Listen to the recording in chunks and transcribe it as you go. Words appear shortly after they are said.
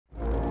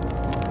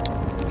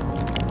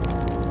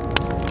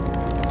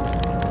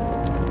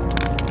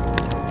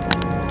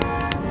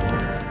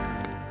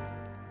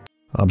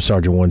I'm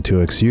Sergeant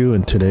 12XU,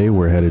 and today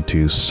we're headed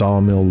to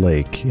Sawmill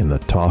Lake in the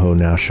Tahoe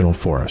National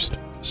Forest,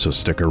 so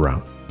stick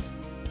around.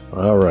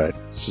 Alright,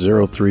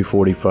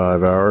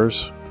 0345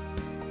 hours.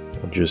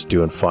 I'm just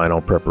doing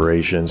final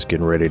preparations,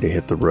 getting ready to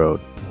hit the road.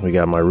 We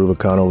got my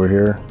Rubicon over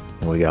here,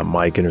 and we got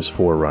Mike and his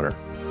 4Runner.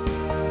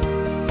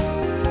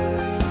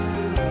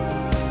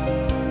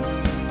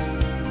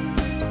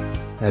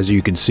 As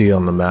you can see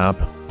on the map,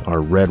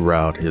 our red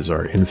route is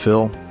our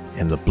infill,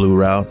 and the blue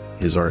route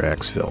is our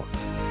exfill.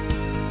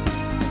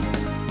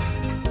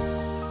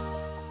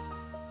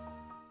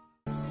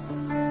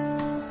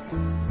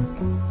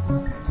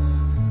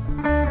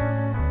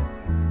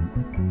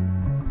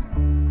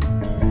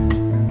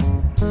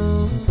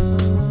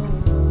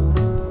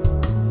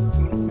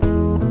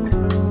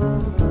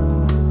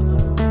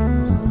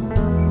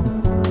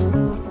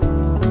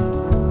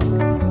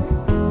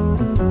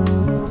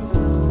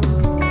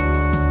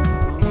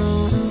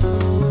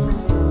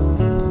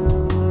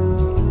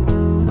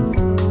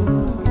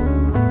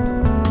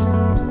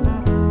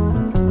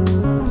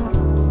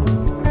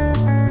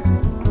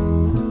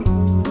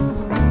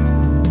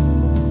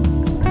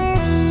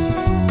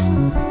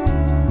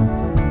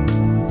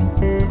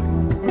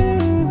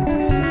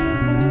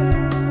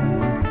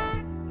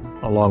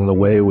 Along the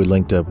way, we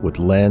linked up with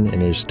Len in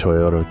his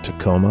Toyota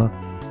Tacoma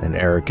and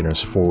Eric in his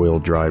 4-wheel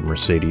drive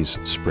Mercedes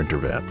Sprinter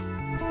van.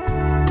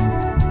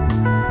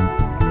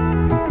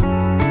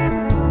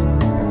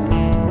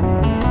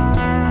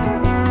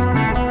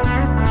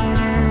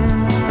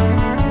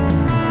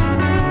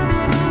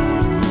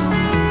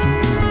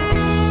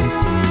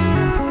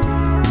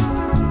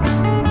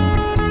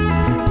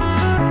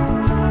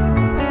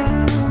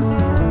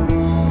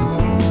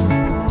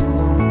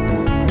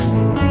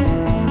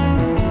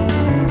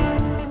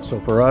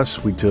 For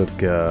us, we took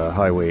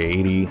Highway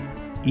 80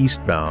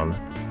 eastbound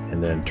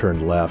and then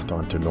turned left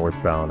onto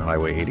northbound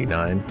Highway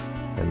 89,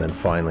 and then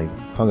finally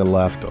hung a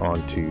left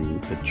onto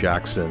the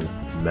Jackson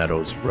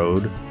Meadows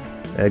Road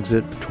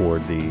exit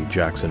toward the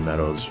Jackson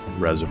Meadows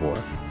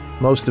Reservoir.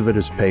 Most of it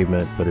is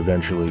pavement, but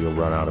eventually you'll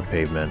run out of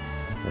pavement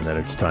and then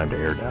it's time to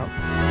air down.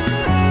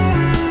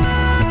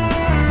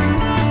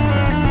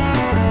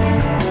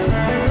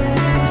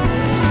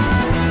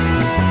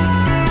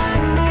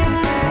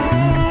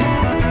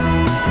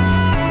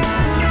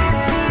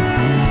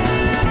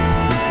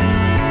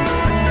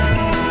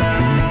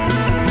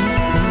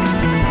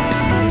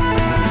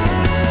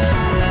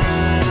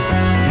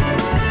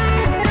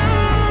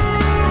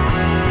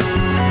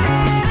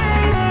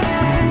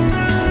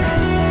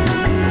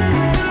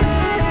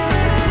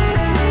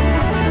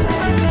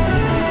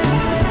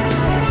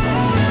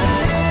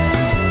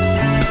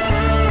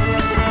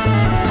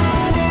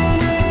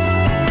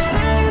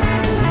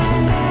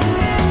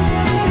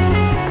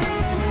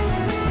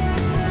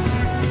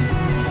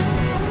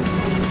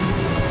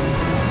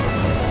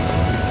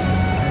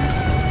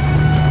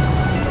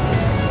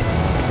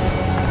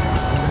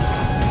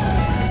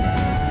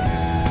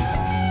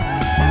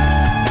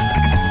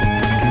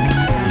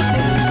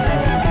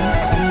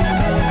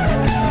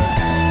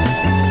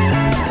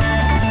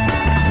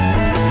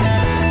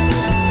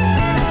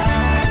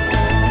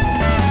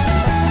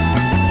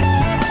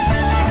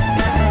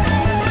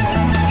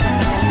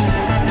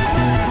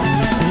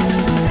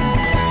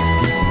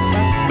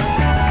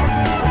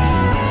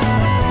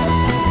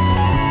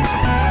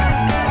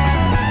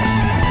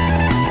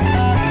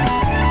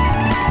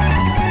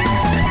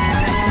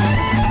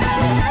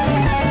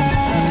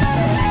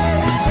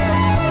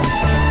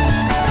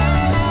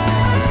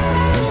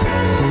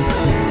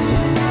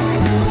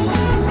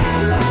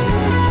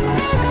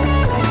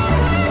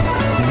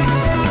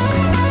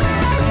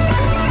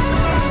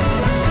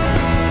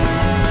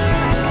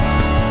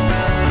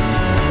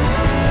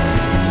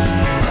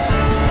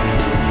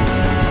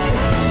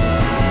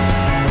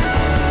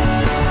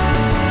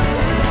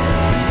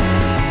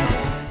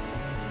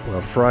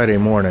 Friday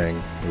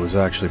morning, it was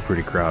actually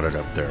pretty crowded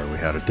up there. We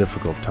had a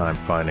difficult time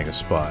finding a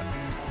spot,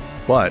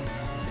 but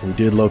we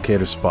did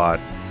locate a spot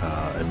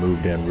and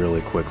moved in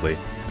really quickly,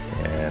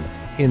 and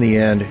in the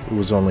end it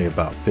was only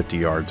about 50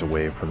 yards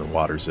away from the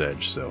water's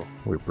edge, so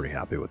we were pretty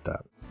happy with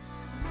that.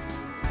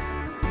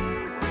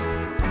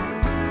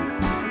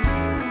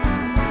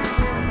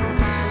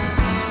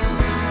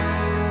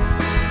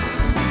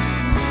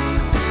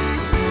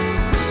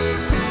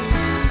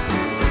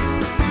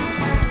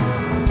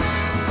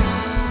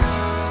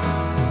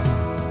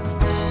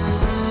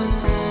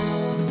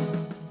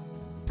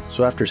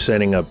 So after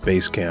setting up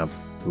base camp,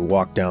 we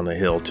walked down the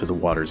hill to the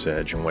water's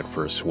edge and went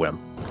for a swim.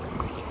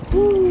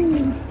 Woo!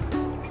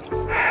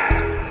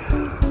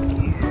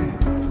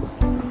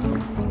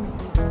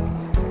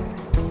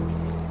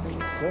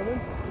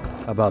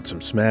 How about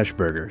some smash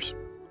burgers?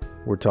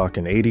 We're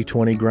talking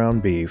 80/20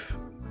 ground beef,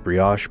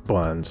 brioche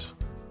buns,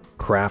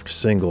 Kraft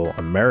single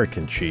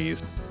American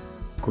cheese,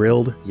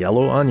 grilled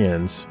yellow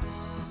onions,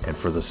 and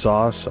for the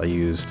sauce I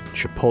used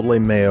chipotle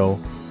mayo,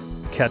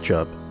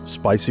 ketchup,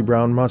 spicy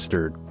brown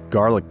mustard,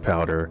 garlic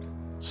powder,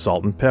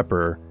 salt and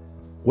pepper,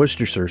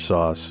 Worcestershire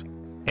sauce,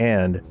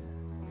 and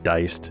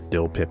diced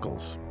dill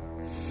pickles.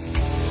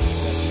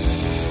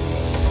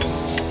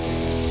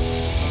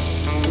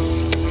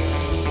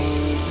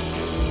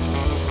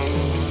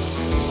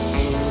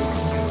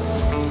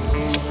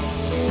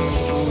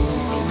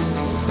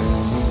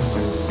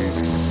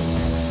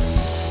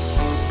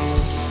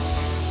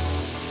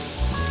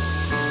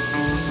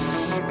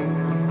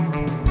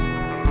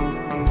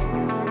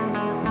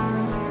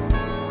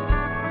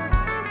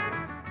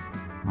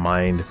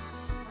 mind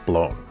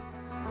blown.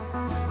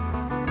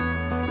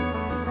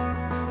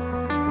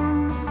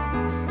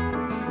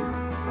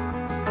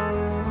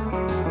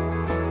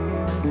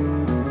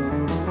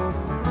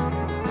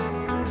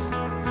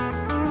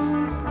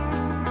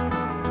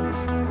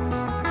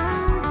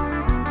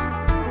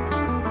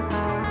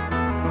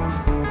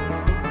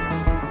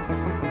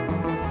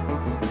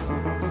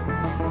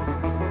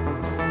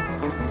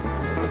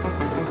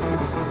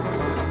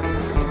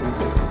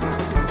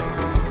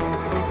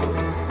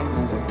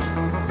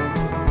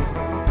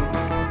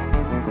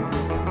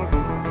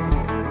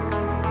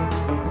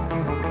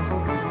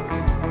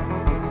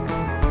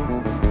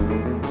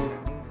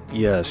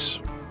 Yes,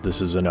 this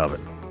is an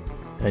oven.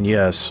 And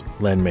yes,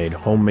 Len made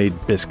homemade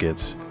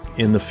biscuits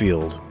in the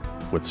field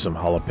with some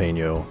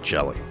jalapeno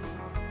jelly.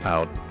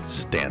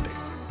 Outstanding.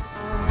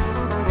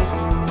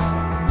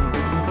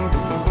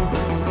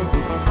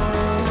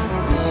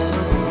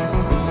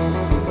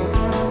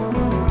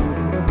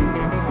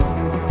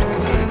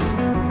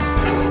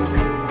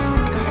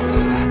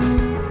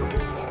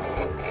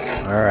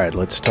 All right,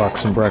 let's talk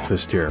some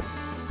breakfast here.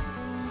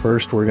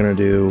 First, we're gonna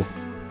do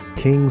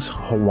King's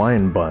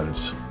Hawaiian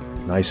buns,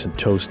 nice and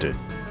toasted.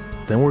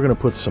 Then we're gonna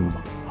put some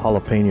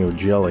jalapeno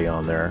jelly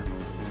on there.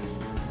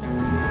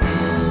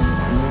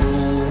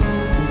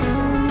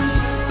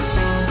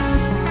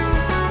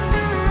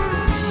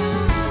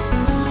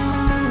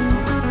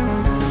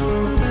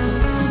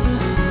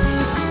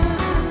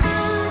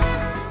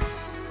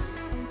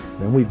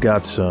 Then we've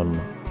got some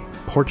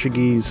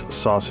Portuguese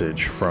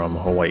sausage from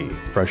Hawaii,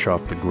 fresh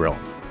off the grill.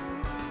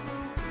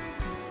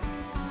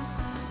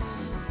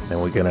 Then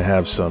we're gonna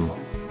have some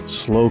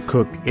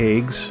slow-cooked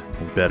eggs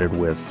embedded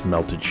with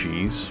melted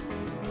cheese.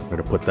 I'm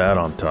gonna put that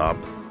on top.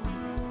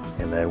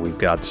 And then we've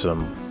got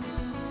some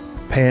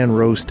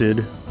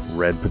pan-roasted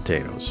red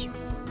potatoes.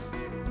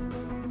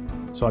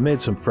 So I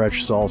made some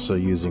fresh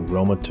salsa using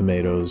Roma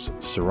tomatoes,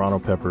 serrano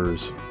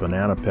peppers,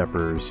 banana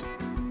peppers,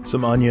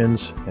 some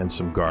onions, and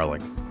some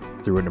garlic.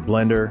 Threw it in a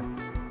blender,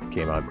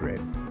 came out great.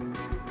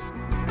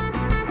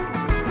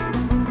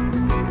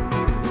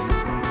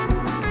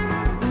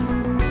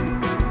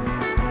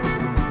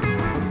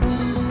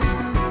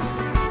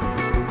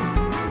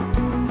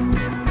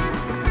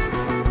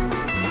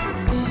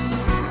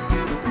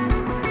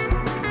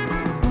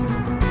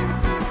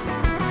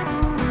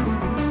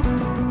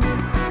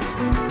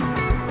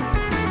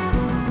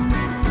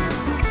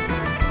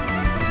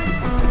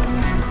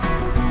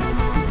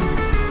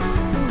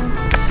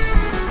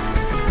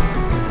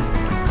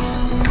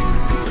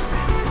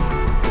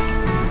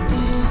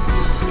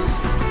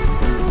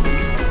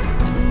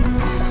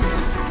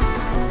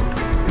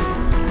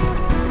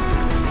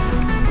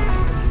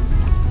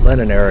 Len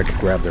and Eric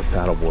grabbed their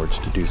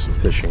paddleboards to do some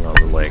fishing on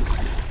the lake.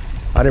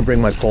 I didn't bring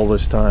my pole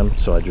this time,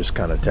 so I just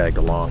kind of tagged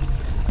along.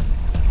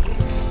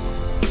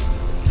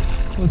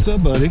 What's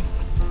up, buddy? You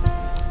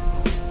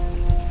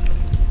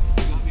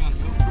got me on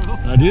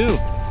GoPro? I do.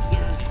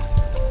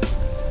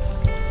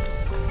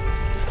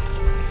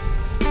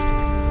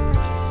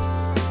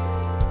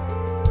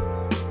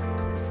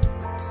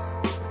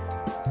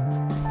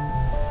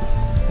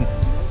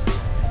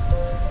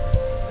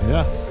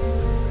 Yeah.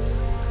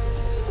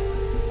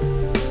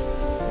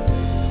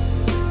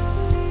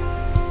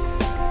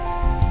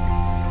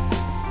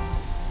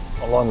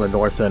 Along the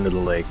north end of the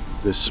lake,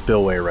 this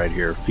spillway right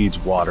here feeds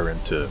water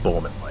into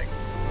Bowman Lake.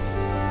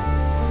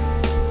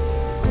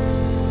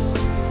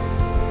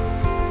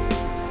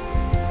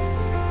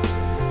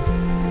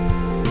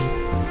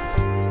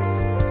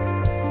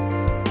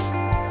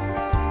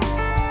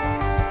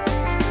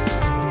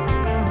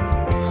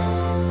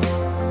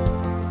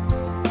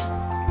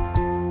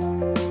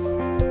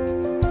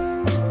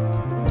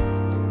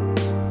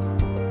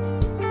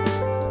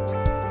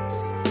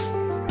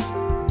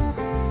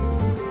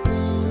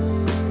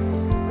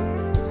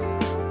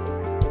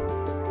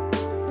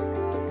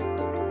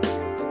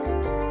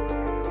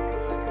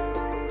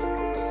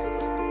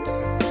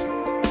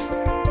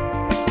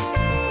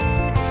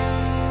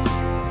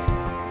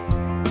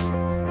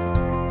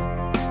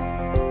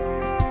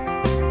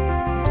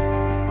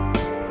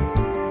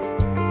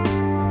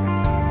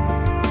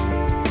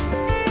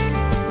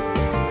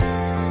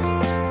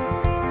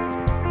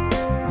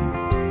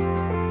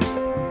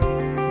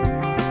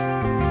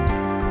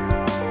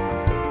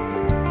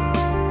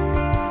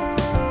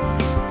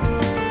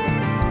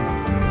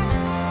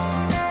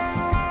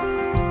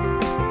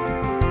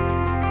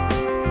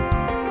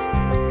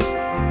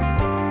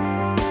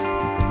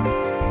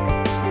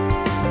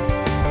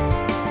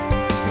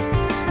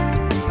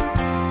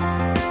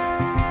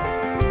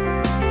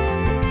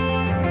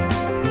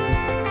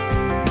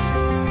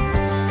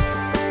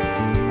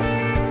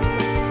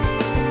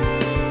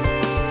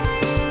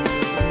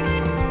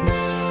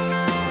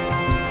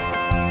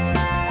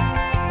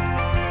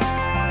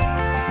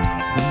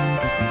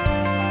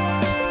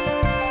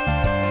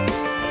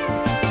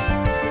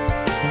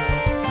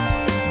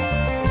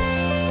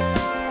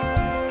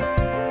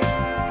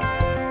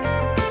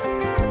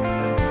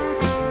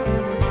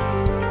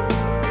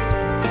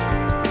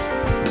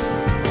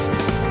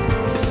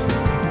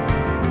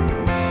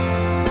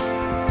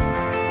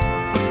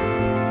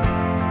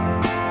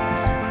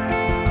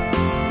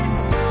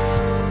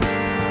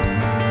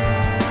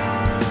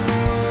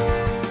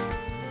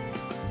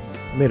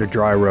 Made a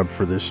dry rub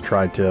for this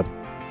tri-tip.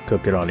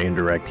 Cook it on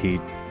indirect heat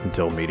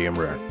until medium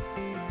rare.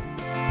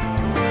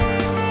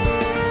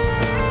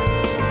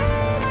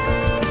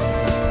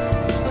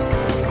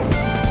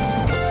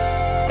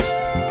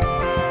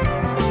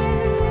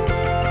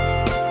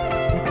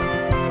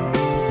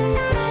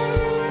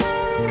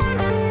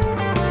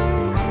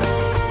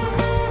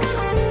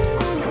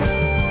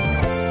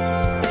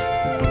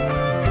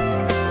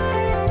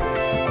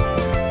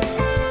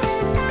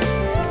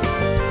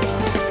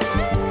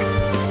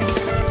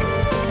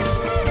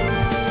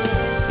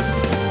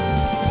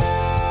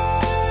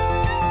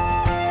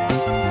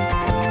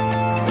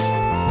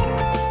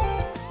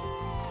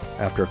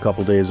 After a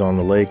couple days on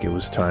the lake, it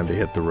was time to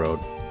hit the road.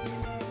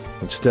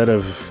 Instead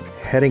of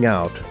heading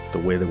out the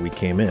way that we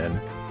came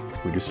in,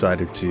 we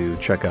decided to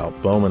check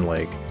out Bowman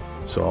Lake,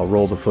 so I'll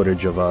roll the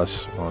footage of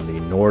us on the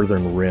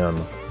northern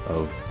rim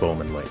of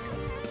Bowman Lake.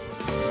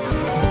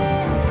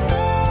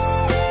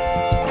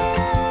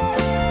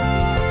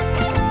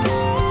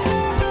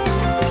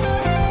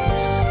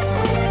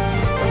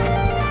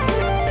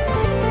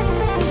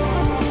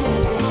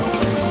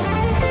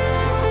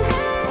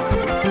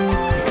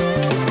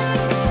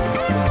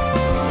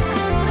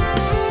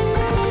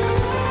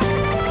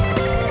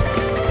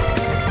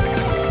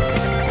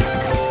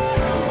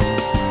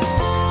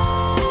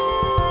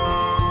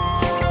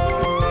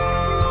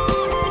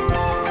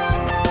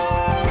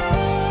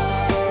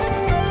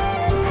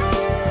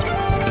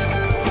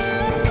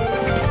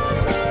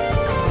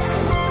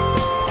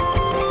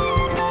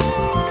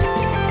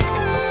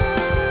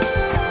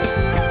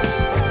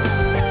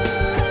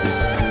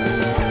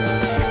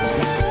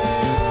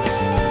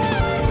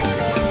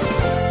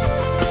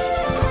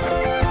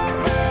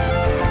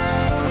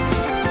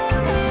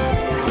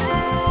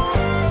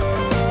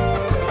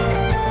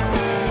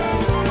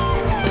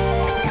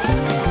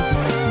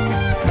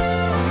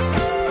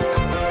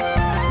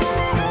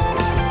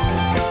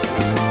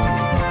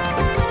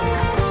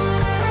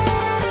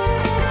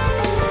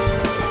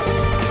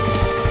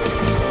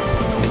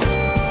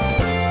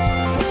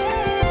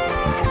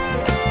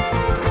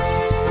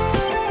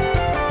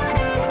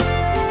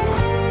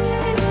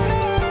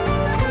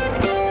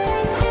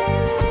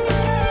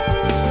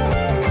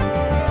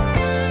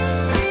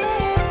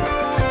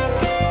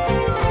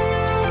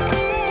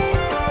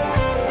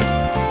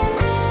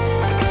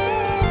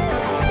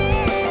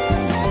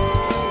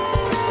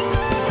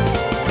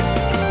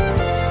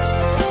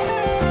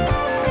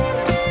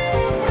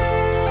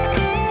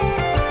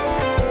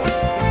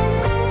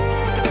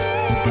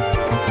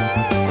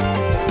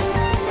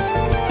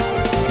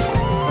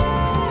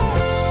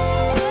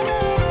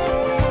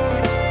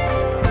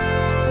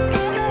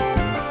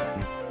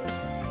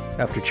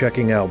 After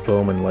checking out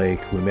Bowman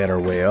Lake, we made our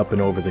way up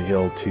and over the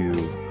hill to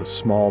the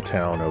small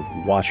town of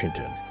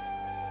Washington.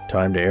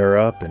 Time to air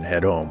up and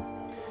head home.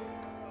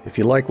 If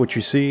you like what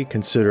you see,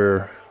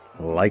 consider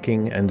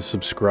liking and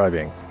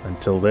subscribing.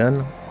 Until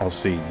then, I'll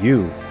see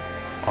you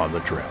on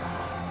the trail.